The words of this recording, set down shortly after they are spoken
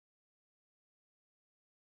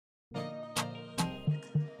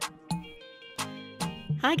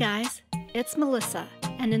Hi guys, it's Melissa,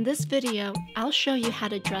 and in this video, I'll show you how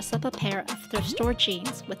to dress up a pair of thrift store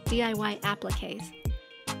jeans with DIY appliques.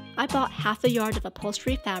 I bought half a yard of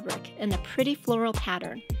upholstery fabric in a pretty floral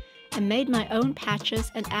pattern and made my own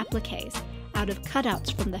patches and appliques out of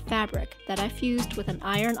cutouts from the fabric that I fused with an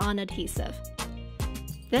iron-on adhesive.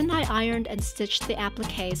 Then I ironed and stitched the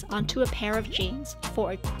appliques onto a pair of jeans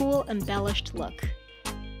for a cool, embellished look.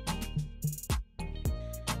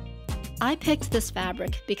 I picked this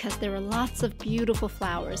fabric because there were lots of beautiful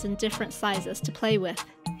flowers in different sizes to play with.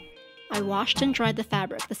 I washed and dried the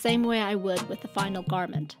fabric the same way I would with the final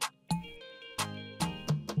garment.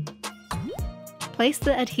 Place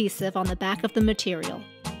the adhesive on the back of the material.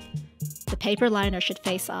 The paper liner should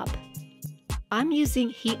face up. I'm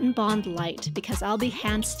using HeatnBond Light because I'll be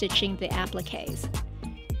hand stitching the appliques.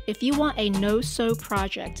 If you want a no-sew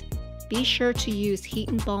project, be sure to use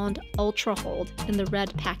HeatnBond Ultra Hold in the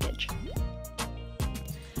red package.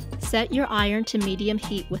 Set your iron to medium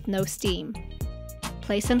heat with no steam.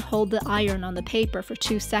 Place and hold the iron on the paper for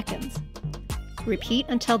 2 seconds. Repeat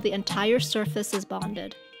until the entire surface is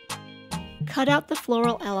bonded. Cut out the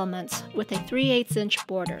floral elements with a 3/8 inch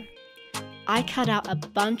border. I cut out a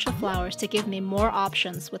bunch of flowers to give me more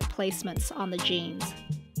options with placements on the jeans.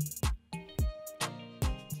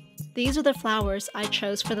 These are the flowers I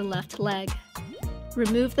chose for the left leg.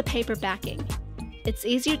 Remove the paper backing. It's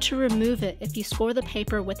easier to remove it if you score the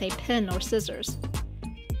paper with a pin or scissors.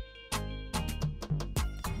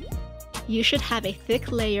 You should have a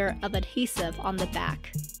thick layer of adhesive on the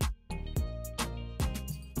back.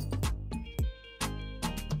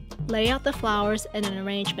 Lay out the flowers in an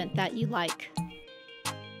arrangement that you like.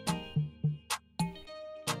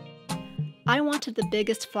 I wanted the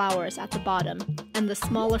biggest flowers at the bottom and the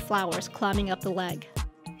smaller flowers climbing up the leg.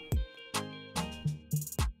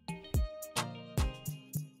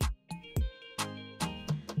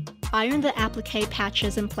 Iron the applique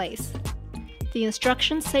patches in place. The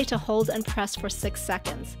instructions say to hold and press for 6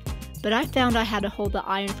 seconds, but I found I had to hold the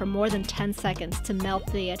iron for more than 10 seconds to melt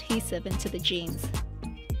the adhesive into the jeans.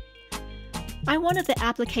 I wanted the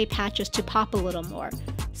applique patches to pop a little more,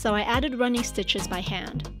 so I added running stitches by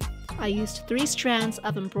hand. I used 3 strands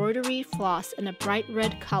of embroidery floss in a bright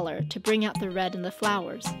red color to bring out the red in the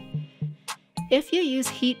flowers. If you use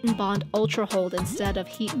HeatnBond Ultra Hold instead of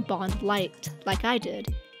HeatnBond Light, like I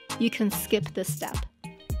did, you can skip this step.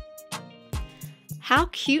 How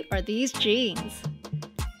cute are these jeans?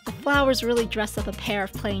 The flowers really dress up a pair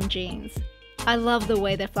of plain jeans. I love the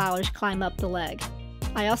way the flowers climb up the leg.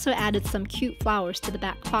 I also added some cute flowers to the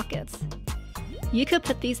back pockets. You could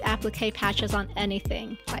put these applique patches on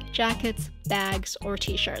anything, like jackets, bags, or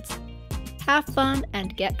t-shirts. Have fun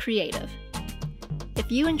and get creative.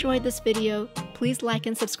 If you enjoyed this video, please like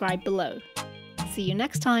and subscribe below. See you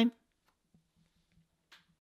next time!